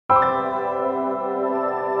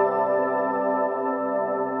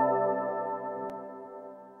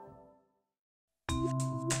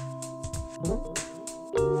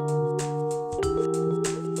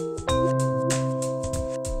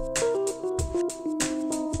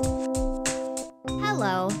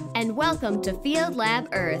Welcome to Field Lab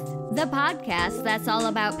Earth, the podcast that's all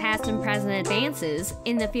about past and present advances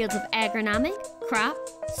in the fields of agronomic, crop,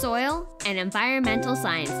 soil, and environmental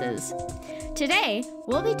sciences. Today,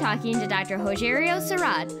 we'll be talking to Dr. Rogério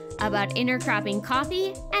Soratto about intercropping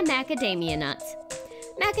coffee and macadamia nuts.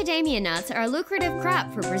 Macadamia nuts are a lucrative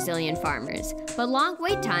crop for Brazilian farmers, but long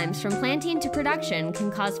wait times from planting to production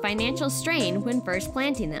can cause financial strain when first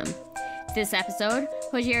planting them. This episode,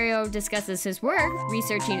 Rogério discusses his work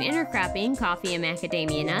researching intercropping coffee and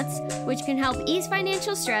macadamia nuts, which can help ease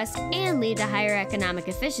financial stress and lead to higher economic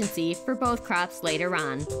efficiency for both crops later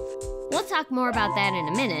on. We'll talk more about that in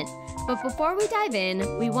a minute, but before we dive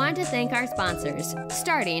in, we want to thank our sponsors,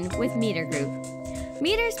 starting with Meter Group.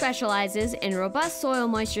 Meter specializes in robust soil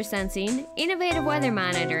moisture sensing, innovative weather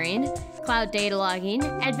monitoring, cloud data logging,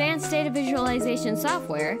 advanced data visualization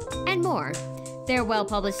software, and more. Their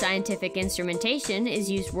well-published scientific instrumentation is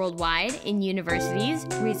used worldwide in universities,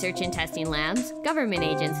 research and testing labs, government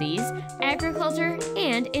agencies, agriculture,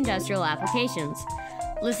 and industrial applications.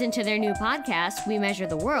 Listen to their new podcast, We Measure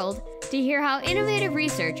the World, to hear how innovative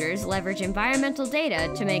researchers leverage environmental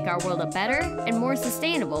data to make our world a better and more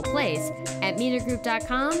sustainable place at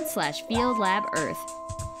metergroup.com/fieldlabearth.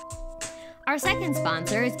 Our second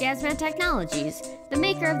sponsor is Gasmat Technologies, the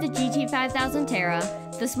maker of the GT5000 Terra,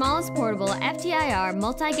 the smallest portable FTIR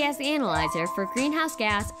multi-gas analyzer for greenhouse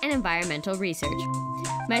gas and environmental research.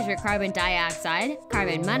 Measure carbon dioxide,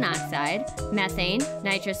 carbon monoxide, methane,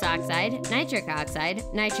 nitrous oxide, nitric oxide,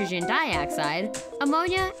 nitrogen dioxide,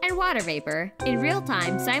 ammonia, and water vapor in real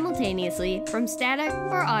time simultaneously from static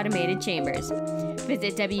or automated chambers.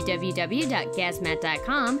 Visit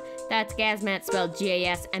www.gasmet.com, that's Gasmet spelled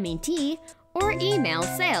Gasmet, or email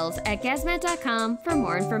sales@gasmet.com for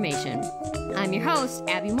more information. I'm your host,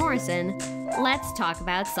 Abby Morrison. Let's talk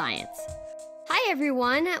about science. Hi,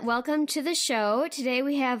 everyone. Welcome to the show. Today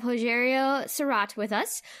we have Rogério Soratto with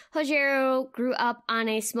us. Rogério grew up on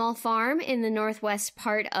a small farm in the northwest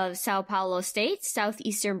part of Sao Paulo state,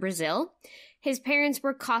 southeastern Brazil. His parents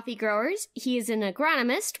were coffee growers. He is an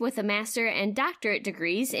agronomist with a master and doctorate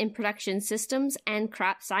degrees in production systems and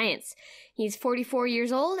crop science. He's 44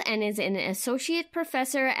 years old and is an associate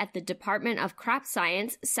professor at the Department of Crop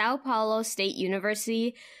Science, Sao Paulo State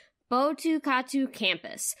University, Botucatu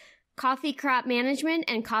campus. Coffee crop management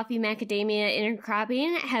and coffee macadamia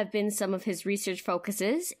intercropping have been some of his research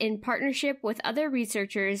focuses in partnership with other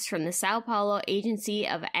researchers from the Sao Paulo Agency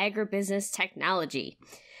of Agribusiness Technology.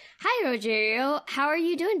 Hi, Rogério. How are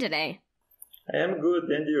you doing today? I am good,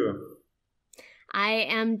 and you? I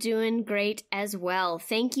am doing great as well.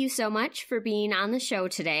 Thank you so much for being on the show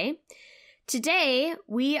today. Today,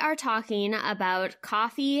 we are talking about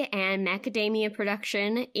coffee and macadamia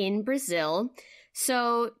production in Brazil.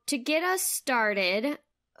 So, to get us started,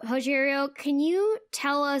 Rogério, can you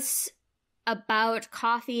tell us about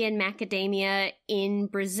coffee and macadamia in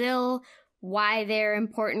Brazil, why they're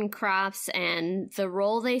important crops, and the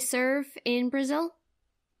role they serve in Brazil?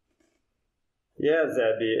 Yes,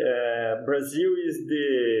 Abby. Brazil is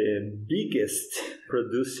the biggest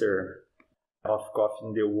producer of coffee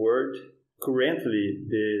in the world. Currently,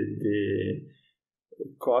 the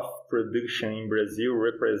coffee production in Brazil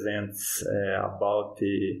represents about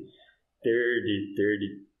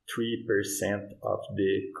 33% of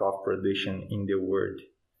the coffee production in the world.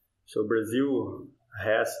 So Brazil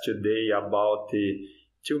has today about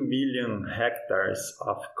 2 million hectares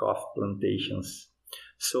of coffee plantations.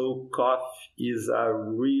 So coffee is a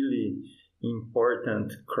really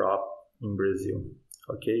important crop in Brazil,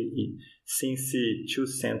 okay, since 2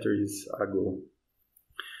 centuries ago.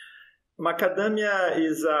 Macadamia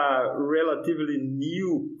is a relatively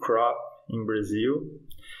new crop in Brazil.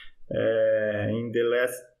 In the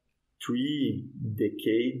last 3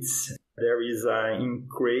 decades, there is an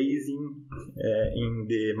increasing in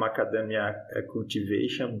the macadamia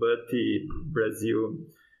cultivation, but Brazil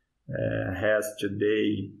has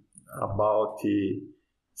today about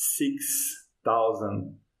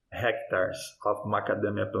 6,000 hectares of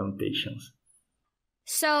macadamia plantations.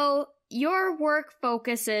 So your work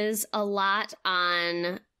focuses a lot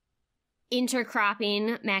on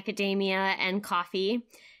intercropping macadamia and coffee.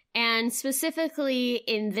 And specifically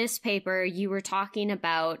in this paper, you were talking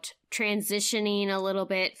about transitioning a little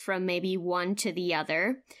bit from maybe one to the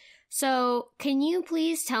other. So can you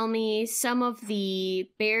please tell me some of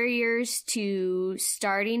the barriers to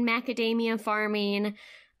starting macadamia farming,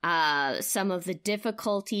 some of the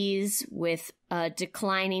difficulties with a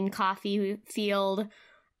declining coffee field,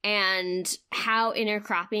 and how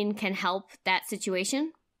intercropping can help that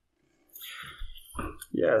situation?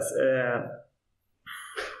 Yes.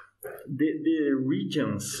 The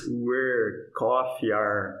regions where coffee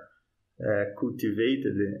are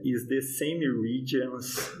cultivated is the same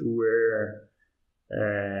regions where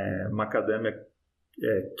macadamia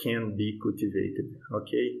can be cultivated.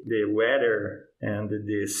 Okay, the weather and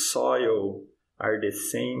the soil are the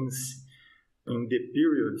same. In the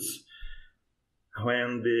periods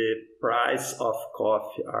when the price of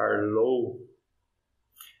coffee are low,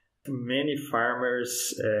 many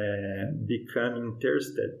farmers become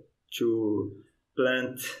interested to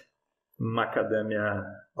plant macadamia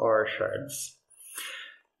orchards.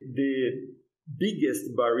 The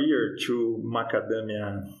biggest barrier to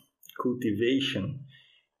macadamia cultivation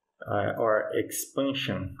or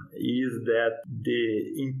expansion is that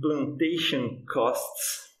the implantation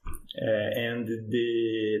costs and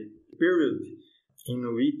the period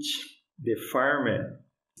in which the farmer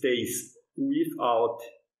stays without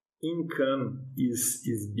income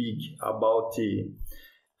is big, about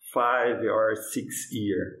 5 or 6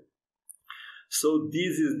 years. So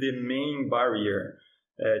this is the main barrier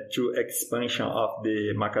to expansion of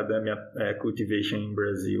the macadamia cultivation in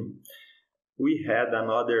Brazil. We had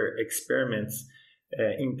another experiments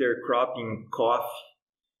intercropping coffee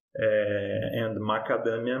and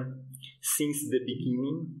macadamia since the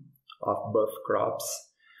beginning of both crops.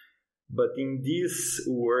 But in this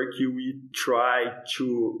work, we try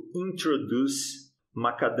to introduce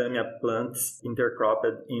macadamia plants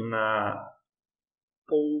intercropped in a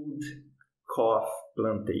old coffee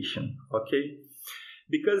plantation, okay?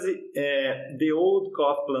 Because the old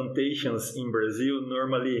coffee plantations in Brazil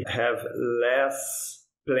normally have less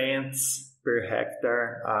plants per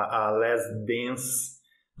hectare, a less dense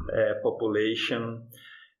population.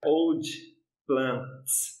 Old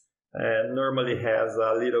plants normally has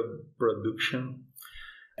a little production.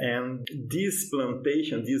 And these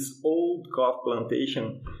plantations, these old coffee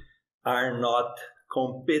plantations, are not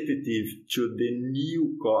competitive to the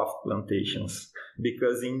new coffee plantations,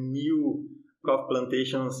 because in new coffee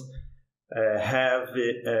plantations have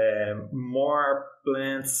more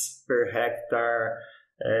plants per hectare,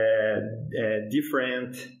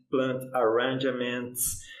 different plant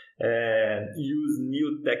arrangements, use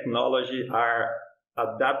new technology, are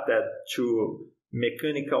adapted to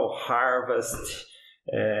mechanical harvest,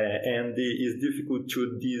 and it is difficult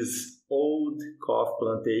to these old coffee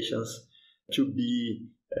plantations to be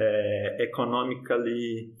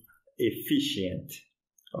economically efficient.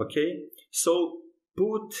 Okay, so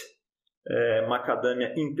put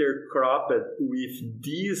macadamia intercropped with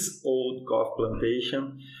this old coffee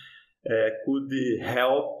plantation could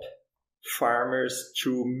help farmers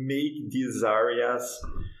to make these areas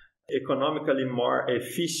economically more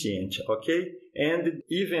efficient. Okay, and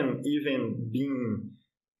even being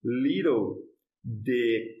little,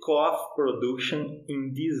 the coffee production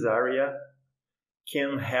in this area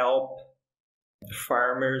can help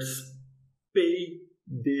farmers pay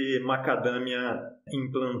the macadamia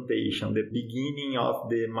implantation, the beginning of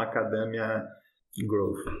the macadamia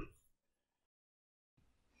growth.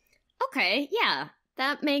 Okay, yeah,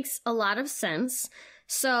 that makes a lot of sense.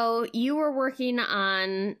 So you were working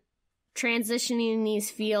on transitioning these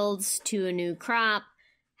fields to a new crop,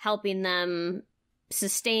 helping them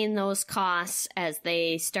sustain those costs as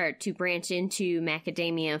they start to branch into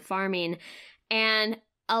macadamia farming. And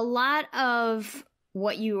a lot of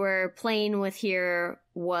what you were playing with here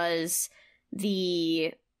was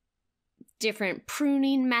the different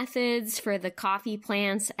pruning methods for the coffee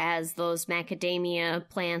plants as those macadamia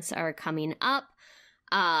plants are coming up,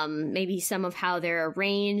 maybe some of how they're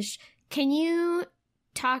arranged. Can you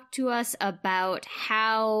talk to us about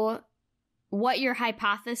what your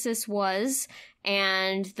hypothesis was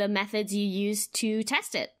and the methods you used to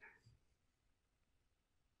test it?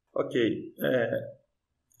 Okay,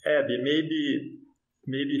 Abby,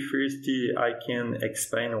 maybe first I can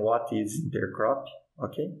explain what is intercrop.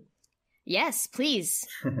 Okay. Yes, please.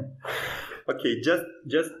 Okay, just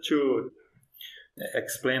to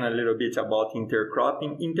explain a little bit about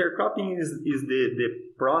intercropping. Intercropping is the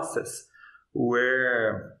process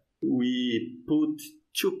where we put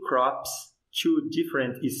two crops, two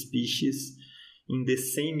different species in the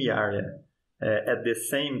same area at the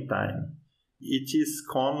same time. It is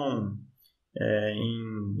common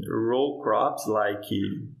in row crops like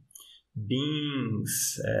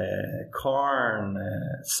beans, corn,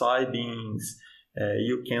 soybeans.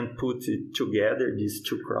 You can put together these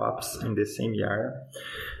two crops in the same area.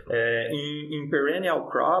 In perennial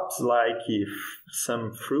crops like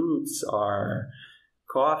some fruits or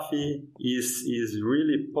coffee is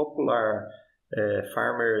really popular.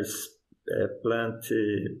 Farmers plant,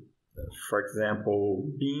 for example,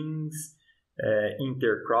 beans,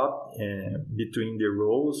 intercrop between the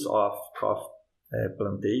rows of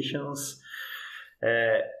plantations.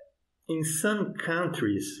 in some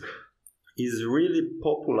countries, it's really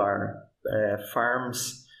popular.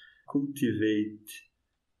 Farms cultivate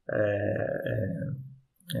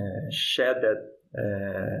shaded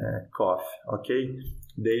coffee, okay?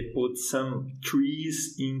 They put some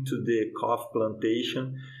trees into the coffee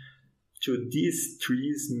plantation to these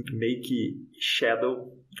trees make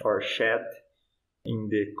shadow or shed in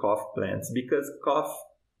the coffee plants, because coffee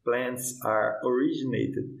plants are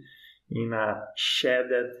originated in a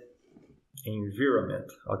shaded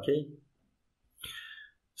environment, okay?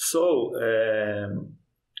 So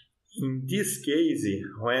in this case,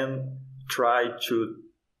 when try to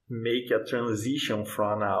make a transition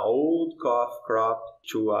from an old coffee crop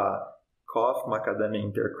to a coffee macadamia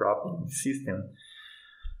intercropping system,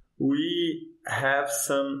 we have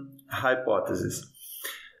some hypotheses.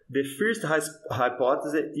 The first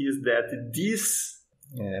hypothesis is that this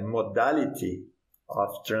modality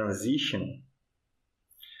of transition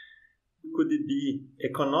could be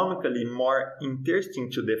economically more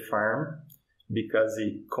interesting to the farm, because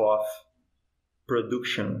the coffee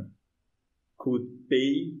production could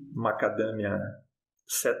pay macadamia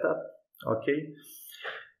setup, okay?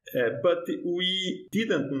 But we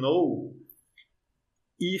didn't know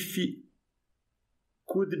if it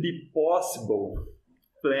could be possible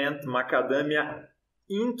plant macadamia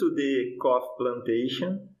into the coffee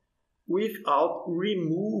plantation without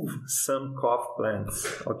remove some coffee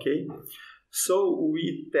plants, okay? So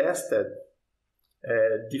we tested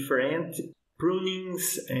different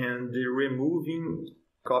prunings and removing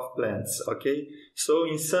coffee plants, okay? So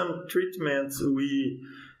in some treatments we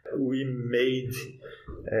made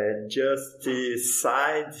just the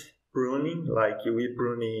side pruning, like we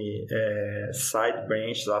prune side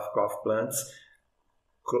branches of coffee plants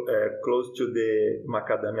close to the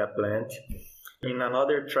macadamia plant. In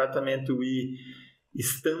another treatment, we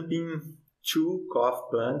stamping two coffee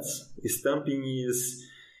plants. Stamping is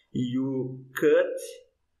you cut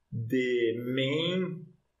the main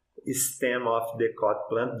stem of the coffee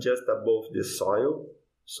plant just above the soil,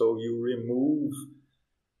 so you remove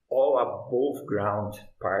all above ground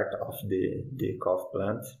part of the coffee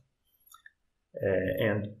plant,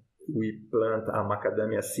 and we plant a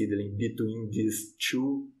macadamia seedling between these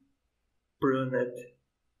two pruned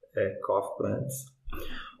coffee plants.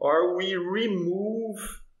 Or we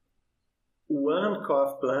remove one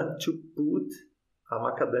coffee plant to put a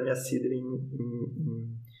macadamia seedling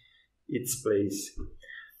in its place.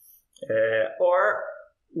 Or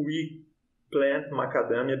we plant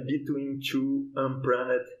macadamia between two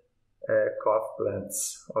unpruned coffee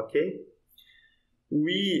plants, okay?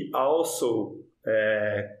 We also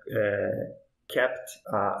kept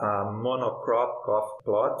a monocrop coffee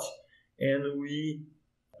plot, and we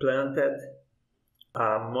planted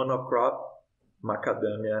a monocrop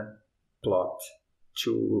macadamia plot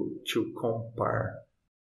to compare.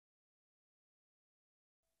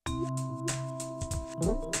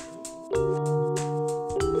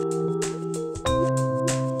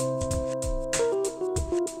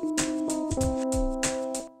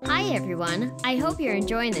 Hi everyone, I hope you're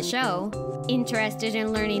enjoying the show. Interested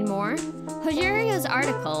in learning more? Rogério's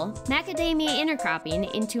article, Macadamia Intercropping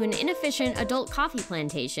into an Inefficient Adult Coffee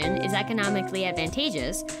Plantation is Economically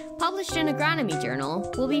Advantageous, published in Agronomy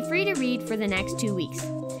Journal, will be free to read for the next 2 weeks.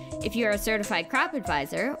 If you're a certified crop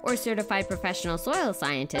advisor or certified professional soil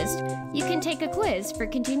scientist, you can take a quiz for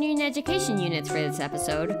continuing education units for this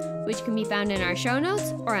episode, which can be found in our show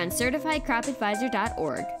notes or on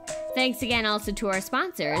certifiedcropadvisor.org. Thanks again also to our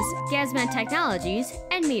sponsors, Gasmet Technologies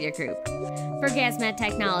and Meter Group. For Gasmet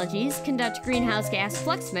Technologies, conduct greenhouse gas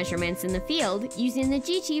flux measurements in the field using the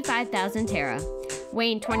GT5000 Terra.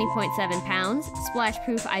 Weighing 20.7 pounds,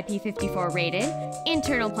 splash-proof IP54 rated,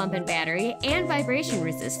 internal pump and battery, and vibration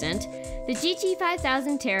resistant, the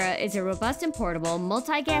GT5000 Terra is a robust and portable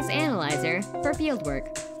multi-gas analyzer for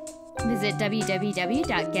fieldwork. Visit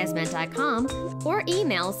www.gasmet.com or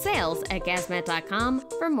email sales@gasmet.com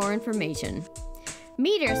for more information.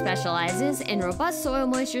 Meter specializes in robust soil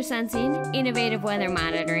moisture sensing, innovative weather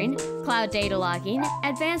monitoring, cloud data logging,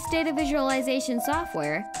 advanced data visualization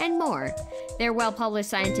software, and more. Their well-published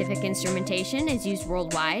scientific instrumentation is used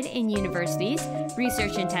worldwide in universities,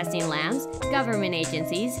 research and testing labs, government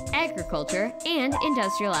agencies, agriculture, and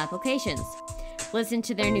industrial applications. Listen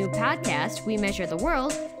to their new podcast, We Measure the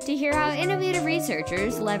World, to hear how innovative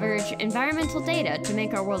researchers leverage environmental data to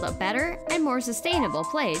make our world a better and more sustainable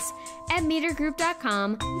place at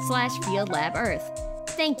metergroup.com/fieldlabearth.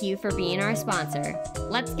 Thank you for being our sponsor.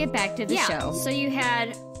 Let's get back to the show. So you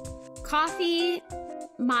had coffee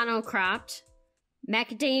monocropped,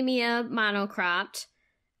 macadamia monocropped,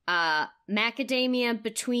 macadamia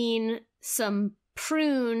between some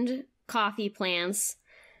pruned coffee plants,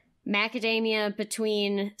 macadamia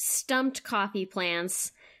between stumped coffee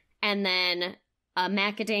plants, and then a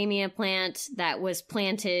macadamia plant that was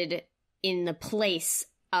planted in the place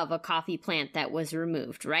of a coffee plant that was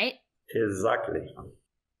removed, right? Exactly.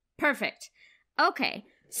 Perfect. Okay,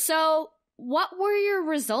 so what were your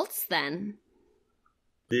results then?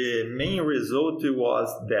 The main result was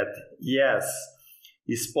that, yes,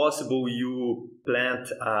 it's possible you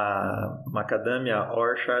plant a macadamia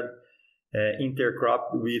orchard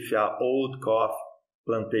intercropped with an old coffee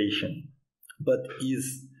plantation, but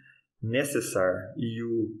it's necessary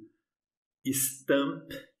you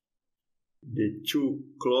stump the two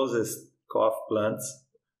closest coffee plants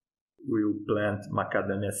will plant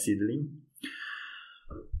macadamia seedling,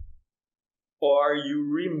 or you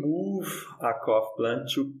remove a coffee plant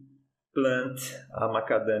to plant a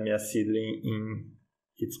macadamia seedling in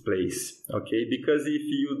its place, okay? Because if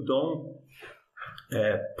you don't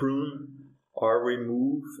prune or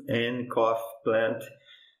remove any coffee plant,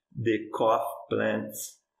 the coffee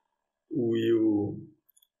plants will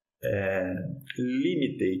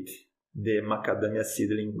limit the macadamia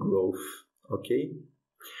seedling growth, okay?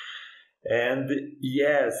 And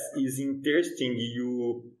yes, it's interesting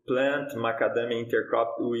you plant macadamia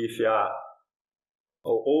intercropped with a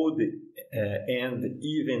old and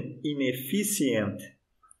even inefficient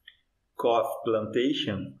coffee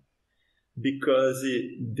plantation, because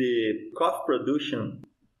the coffee production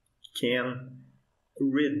can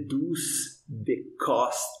reduce the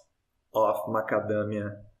cost of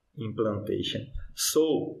macadamia implantation.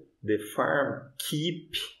 So the farm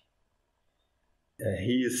keep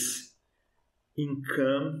his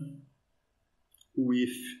income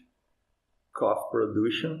with coffee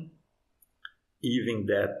production, even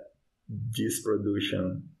that this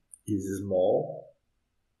production is small,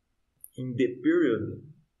 in the period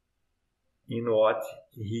in what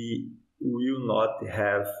he will not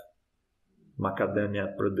have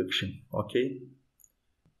macadamia production, okay?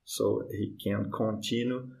 So he can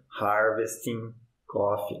continue harvesting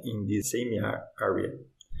coffee in the same area,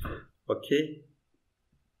 okay?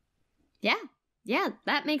 Yeah,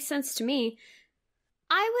 that makes sense to me.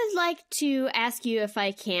 I would like to ask you, if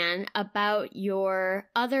I can, about your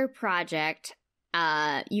other project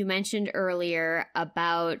you mentioned earlier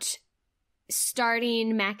about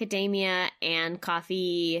starting macadamia and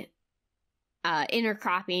coffee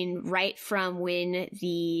intercropping right from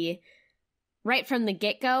the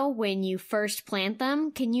get-go when you first plant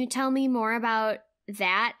them. Can you tell me more about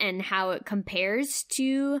that and how it compares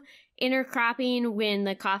to intercropping when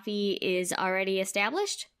the coffee is already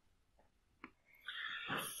established?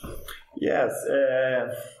 Yes.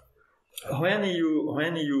 When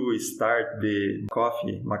you start the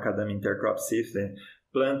coffee macadamia intercrop system,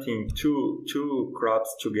 planting two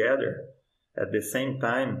crops together at the same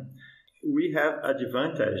time, we have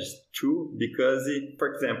advantage too, because for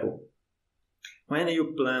example, when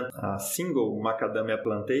you plant a single macadamia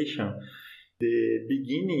plantation, the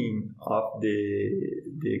beginning of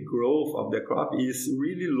the growth of the crop is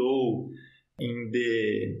really low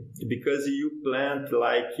because you plant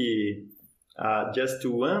like just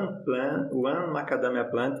one macadamia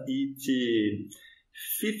plant each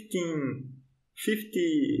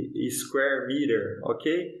 50 square meter,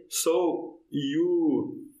 okay? So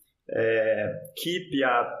you keep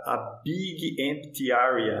a big empty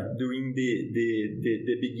area during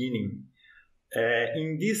the beginning.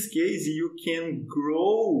 In this case, you can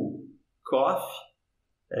grow coffee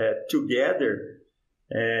together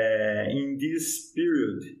in this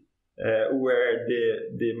period where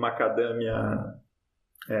the macadamia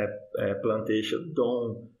plantation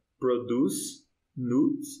don't produce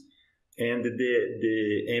nuts and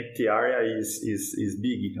the empty area is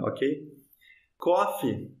big, okay?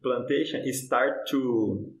 Coffee plantation start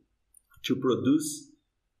to produce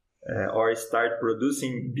or start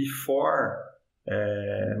producing before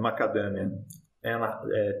macadamia, and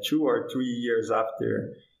 2 or 3 years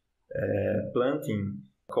after planting,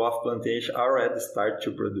 coffee plantation already start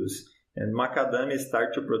to produce, and macadamia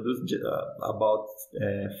start to produce about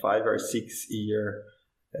 5 or 6 years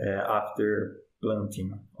after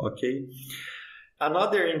planting, okay?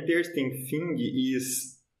 Another interesting thing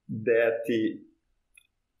is that,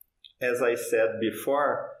 as I said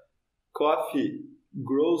before, coffee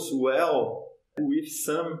grows well with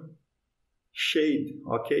some shade,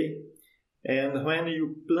 okay? And when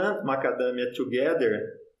you plant macadamia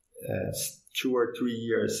together 2 or 3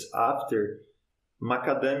 years after,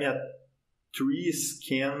 macadamia trees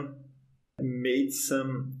can make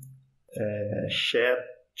some shade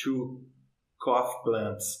to coffee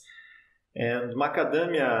plants. And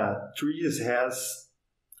macadamia trees has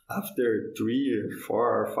after 3 or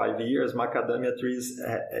 4 or 5 years, macadamia trees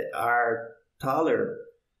are taller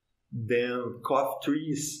than coffee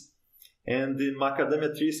trees, and the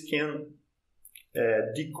macadamia trees can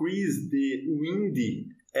decrease the windy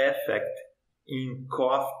effect in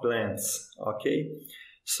coffee plants. Okay,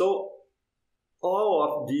 so all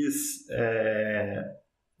of these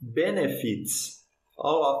benefits,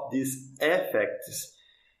 all of these effects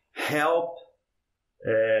help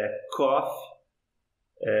coffee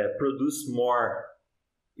produce more,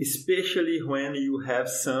 especially when you have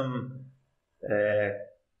some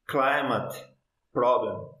climate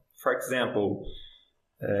problem. For example,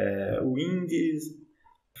 winds,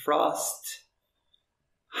 frost,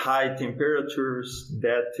 high temperatures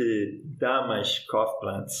that damage coffee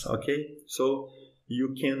plants. Okay, so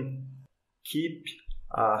you can keep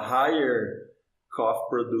a higher coffee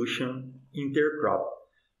production intercrop.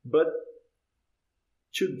 But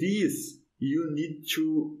to this, you need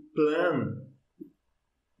to plan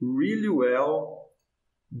really well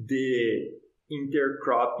the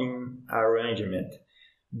intercropping arrangement,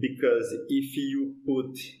 because if you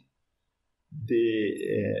put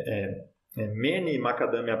the many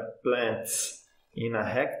macadamia plants in a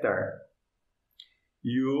hectare,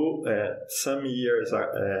 you some years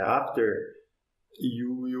after,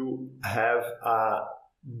 you will have a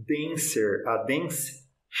dense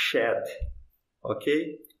shed.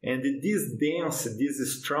 Okay, and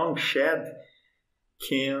this strong shed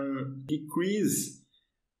can decrease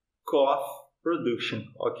coffee production.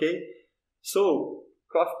 Okay, so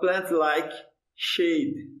coffee plants like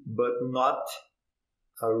shade, but not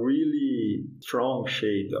a really strong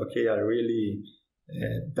shade. Okay, a really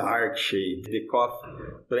dark shade. The coffee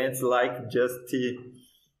plants like just a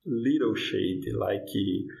little shade, like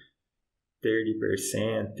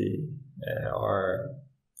 30% or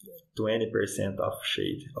 20% of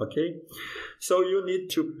shade. Okay, so you need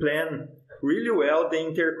to plan really well the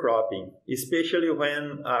intercropping, especially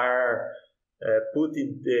when are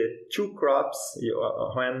putting the two crops,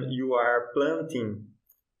 when you are planting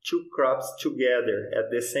two crops together at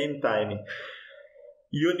the same time.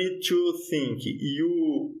 You need to think,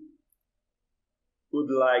 you would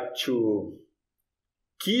like to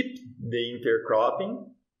keep the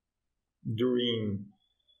intercropping during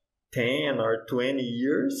 10 or 20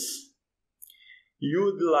 years. You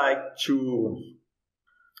would like to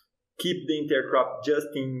keep the intercrop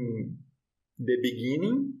just in the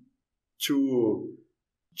beginning to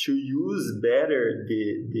use better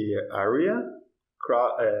the area,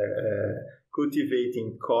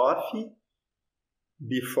 cultivating coffee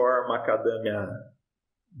before macadamia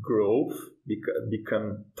growth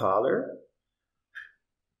become taller,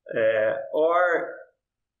 or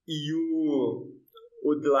you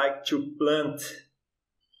would like to plant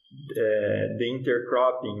the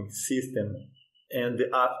intercropping system, and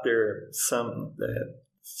after some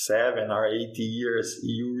 7 or 8 years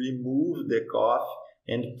you remove the coffee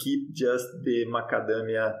and keep just the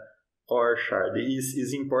macadamia orchard. It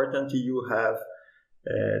is important you have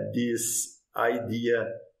this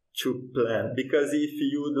idea to plan, because if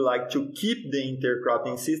you would like to keep the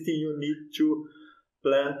intercropping system, you need to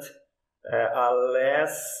plant a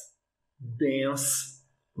less dense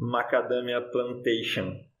macadamia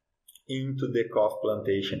plantation into the coffee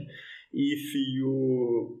plantation. If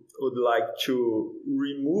you would like to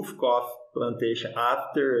remove coffee plantation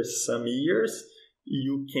after some years,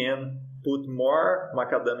 you can put more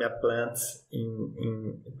macadamia plants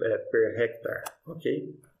in per hectare. Okay.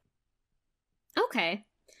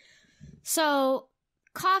 So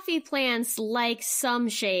coffee plants like some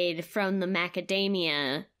shade from the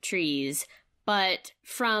macadamia trees, but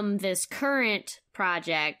from this current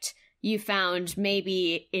project, you found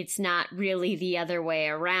maybe it's not really the other way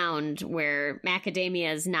around, where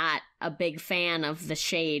macadamia is not a big fan of the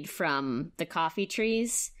shade from the coffee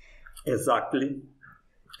trees? Exactly.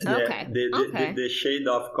 Okay. The shade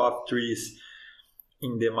of coffee trees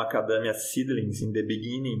in the macadamia seedlings in the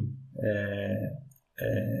beginning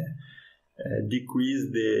decrease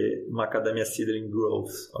the macadamia seedling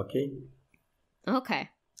growth. Okay. All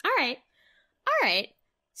right.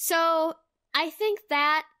 So I think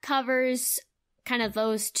that covers kind of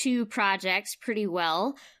those two projects pretty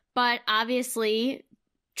well, but obviously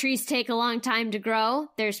trees take a long time to grow.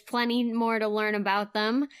 There's plenty more to learn about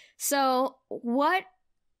them. So what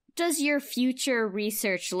does your future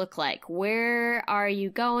research look like? Where are you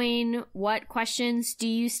going? What questions do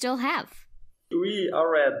you still have? We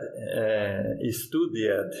already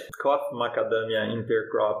studied coffee macadamia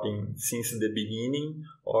intercropping since the beginning,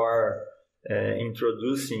 or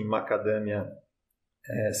introducing macadamia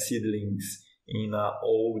seedlings in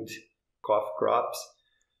old coffee crops.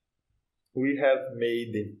 we have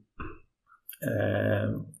made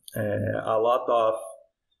a lot of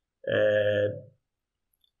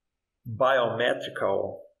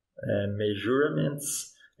biometrical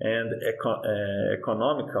measurements and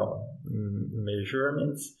economical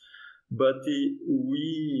measurements, but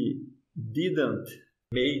we didn't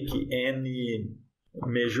make any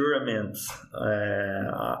measurements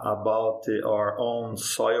about our own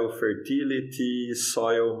soil fertility,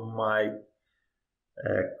 soil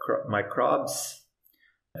microbes,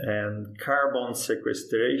 and carbon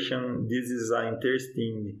sequestration. This is an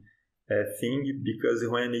interesting thing, because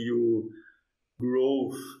when you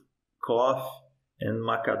grow coffee and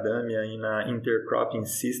macadamia in an intercropping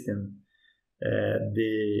system,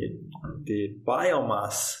 the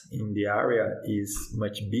biomass in the area is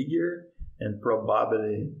much bigger, and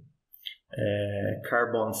probably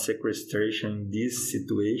carbon sequestration in this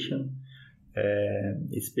situation,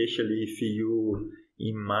 especially if you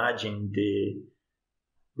imagine the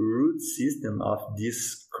root system of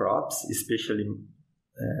these crops, especially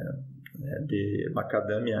the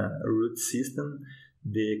macadamia root system,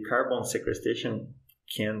 the carbon sequestration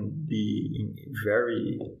can be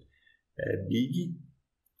very big.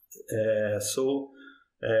 So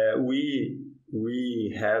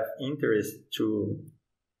we have interest to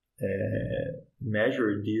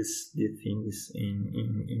measure these things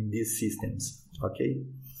in these systems. Okay.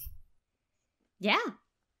 Yeah,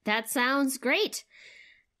 that sounds great.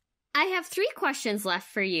 I have 3 questions left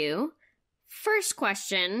for you. First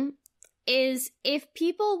question is, if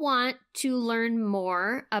people want to learn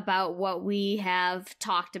more about what we have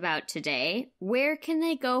talked about today, where can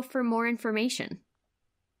they go for more information?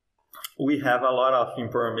 We have a lot of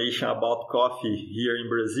information about coffee here in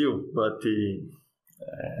Brazil, but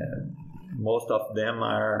most of them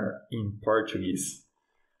are in Portuguese,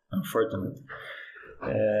 unfortunately.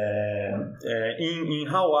 In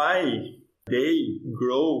Hawaii, they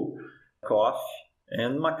grow coffee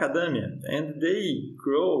and macadamia, and they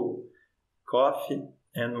grow coffee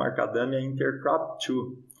and macadamia intercrop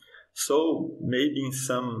too. So maybe in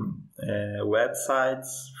some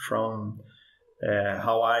websites from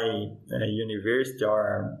Hawaii University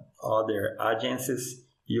or other agencies,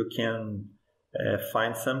 you can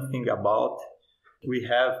find something about. We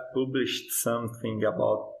have published something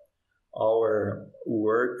about our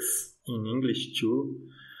works in English too.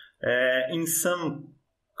 In some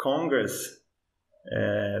congress,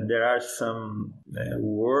 there are some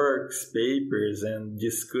works, papers, and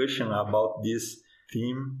discussion about this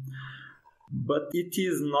theme, but it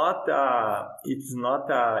is not a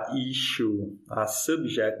issue, a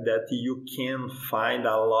subject that you can find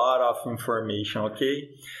a lot of information.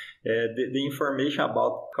 Okay, the information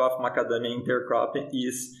about coffee macadamia intercropping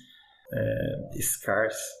is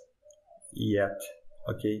scarce yet.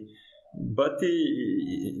 Okay, but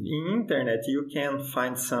in internet you can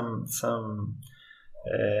find some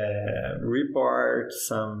reports,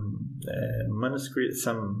 some manuscripts,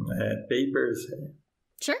 some papers.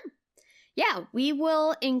 Sure. Yeah, we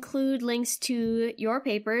will include links to your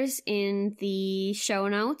papers in the show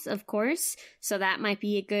notes, of course. So that might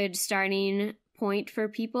be a good starting point for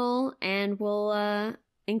people, and we'll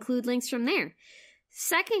include links from there.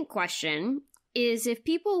 Second question is, if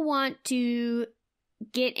people want to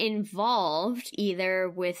get involved either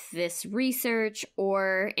with this research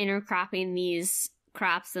or intercropping these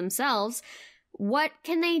crops themselves, what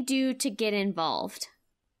can they do to get involved?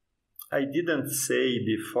 I didn't say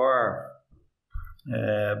before,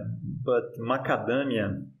 but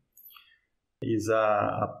macadamia is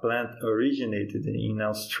a plant originated in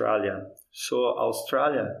Australia. So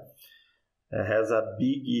Australia has a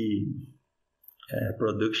big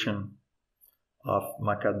production of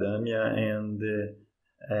macadamia, and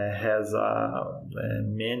has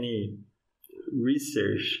many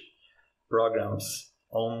research programs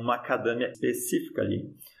on macadamia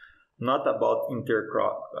specifically, not about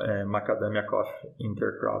macadamia coffee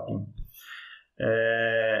intercropping.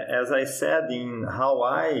 As I said, in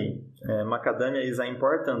Hawaii, macadamia is an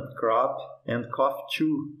important crop, and coffee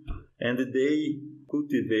too, and they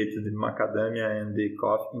cultivated the macadamia and the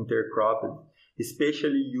coffee intercropped,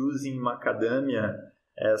 especially using macadamia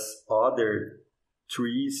as other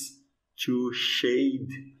trees to shade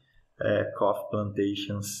coffee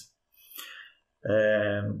plantations.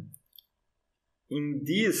 In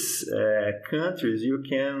these countries, you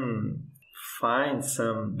can find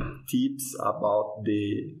some tips about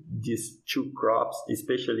these 2 crops,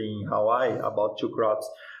 especially in Hawaii, about 2 crops.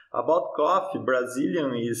 About coffee,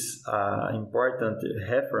 Brazilian is an important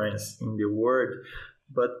reference in the world,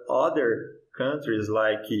 but other countries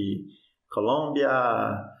like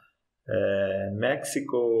Colombia,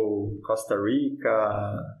 Mexico, Costa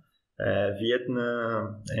Rica,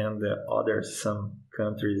 Vietnam and other some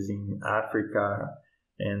countries in Africa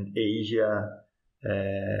and Asia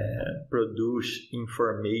produce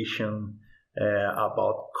information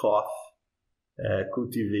about coffee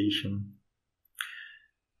cultivation.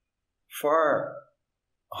 For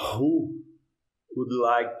who would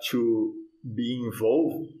like to be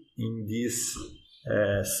involved in this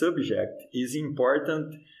subject, is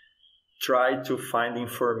important try to find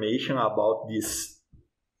information about these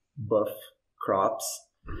buff crops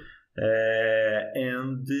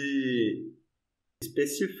and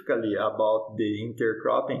specifically about the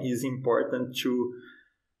intercropping. Is important to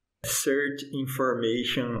search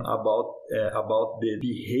information about the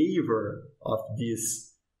behavior of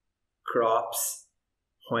these crops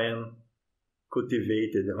when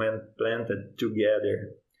cultivated, when planted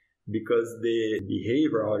together, because the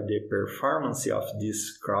behavior or the performance of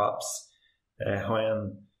these crops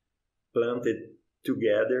when planted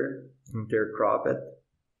together, intercropped,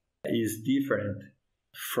 is different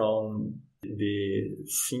from the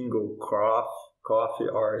single crop coffee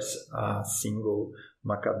or a single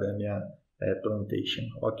macadamia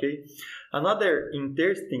plantation. Okay. Another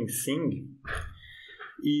interesting thing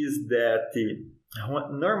is that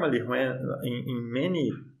normally when in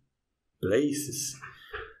many places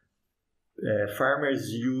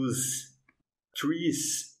farmers use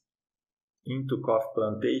trees into coffee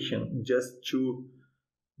plantation just to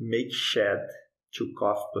make shade to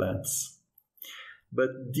coffee plants.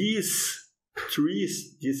 But these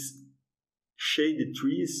trees, these shady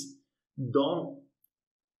trees, don't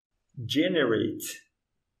generate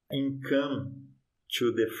income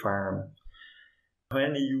to the farm.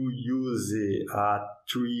 When you use a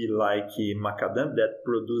tree like macadamia that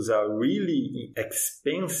produce a really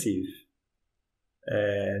expensive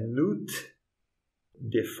nut,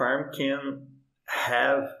 the farm can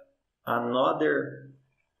have another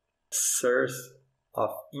source of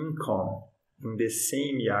income in the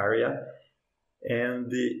same area.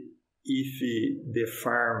 And if the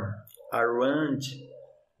farm arrange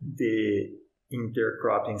the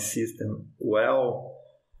intercropping system well,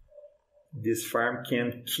 this farm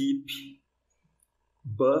can keep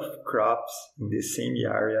buff crops in the same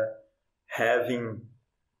area, having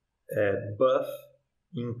buff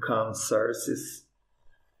income sources.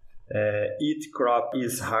 Each crop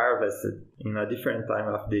is harvested in a different time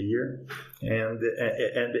of the year, and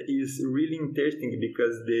is really interesting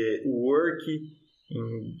because the work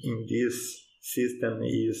in this system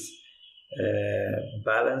is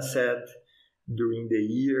balanced during the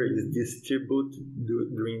year, is distributed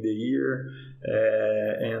during the year,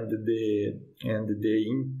 and the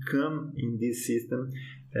income in this system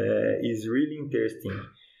is really interesting.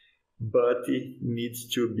 But it needs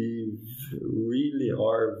to be really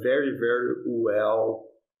or very, very well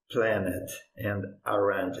planned and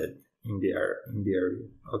arranged in the area.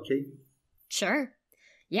 Okay? Sure.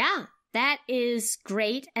 Yeah, that is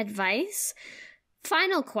great advice.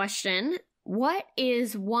 Final question. What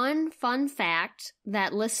is one fun fact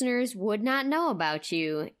that listeners would not know about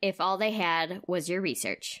you if all they had was your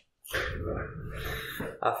research?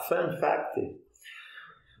 A fun fact?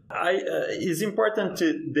 It's important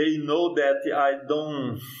they know that I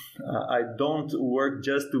don't work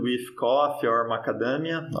just with coffee or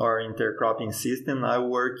macadamia or intercropping system. I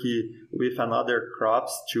work with another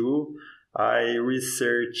crops too. I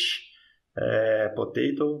research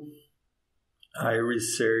potato. I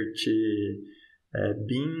research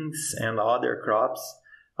beans and other crops.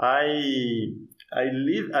 I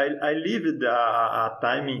lived a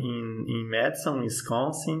time in Madison,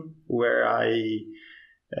 Wisconsin, where I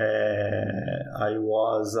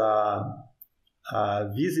was a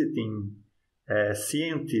visiting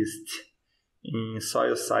scientist in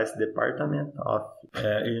soil science department of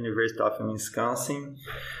University of Wisconsin.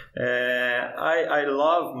 I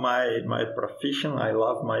love my profession. I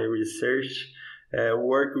love my research.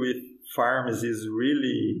 Work with farms is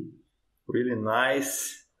really, really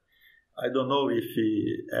nice. I don't know if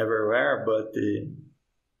everywhere, but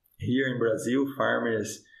here in Brazil,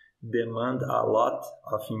 farmers demand a lot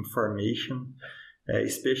of information,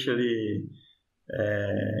 especially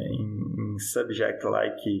in subject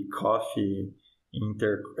like coffee,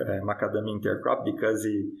 macadamia intercrop, because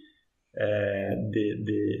the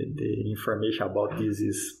information about this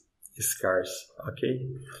is scarce. Okay.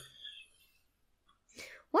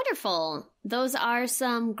 Wonderful. Those are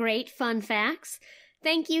some great fun facts.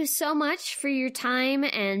 Thank you so much for your time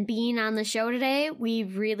and being on the show today. We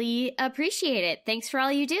really appreciate it. Thanks for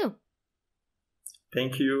all you do.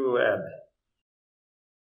 Thank you, Ed.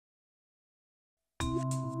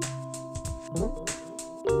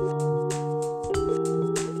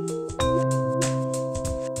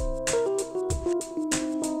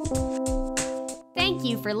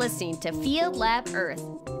 you for listening to Field Lab Earth.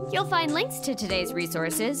 You'll find links to today's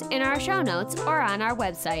resources in our show notes or on our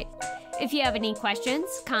website. If you have any questions,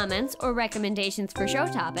 comments, or recommendations for show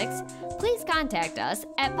topics, please contact us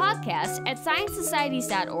at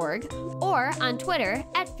podcast@sciencesocieties.org or on Twitter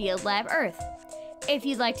 @FieldLabEarth. If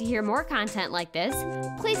you'd like to hear more content like this,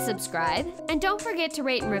 please subscribe, and don't forget to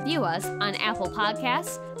rate and review us on Apple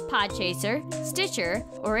Podcasts, Podchaser, Stitcher,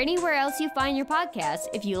 or anywhere else you find your podcasts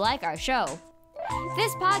if you like our show.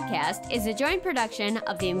 This podcast is a joint production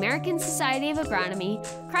of the American Society of Agronomy,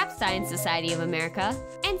 Crop Science Society of America,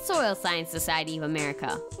 and Soil Science Society of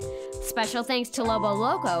America. Special thanks to Lobo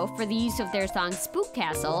Loco for the use of their song Spook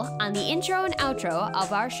Castle on the intro and outro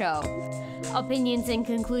of our show. Opinions and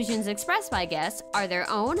conclusions expressed by guests are their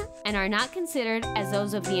own and are not considered as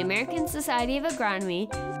those of the American Society of Agronomy,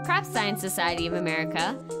 Crop Science Society of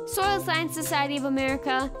America, Soil Science Society of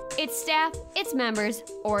America, its staff, its members,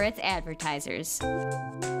 or its advertisers.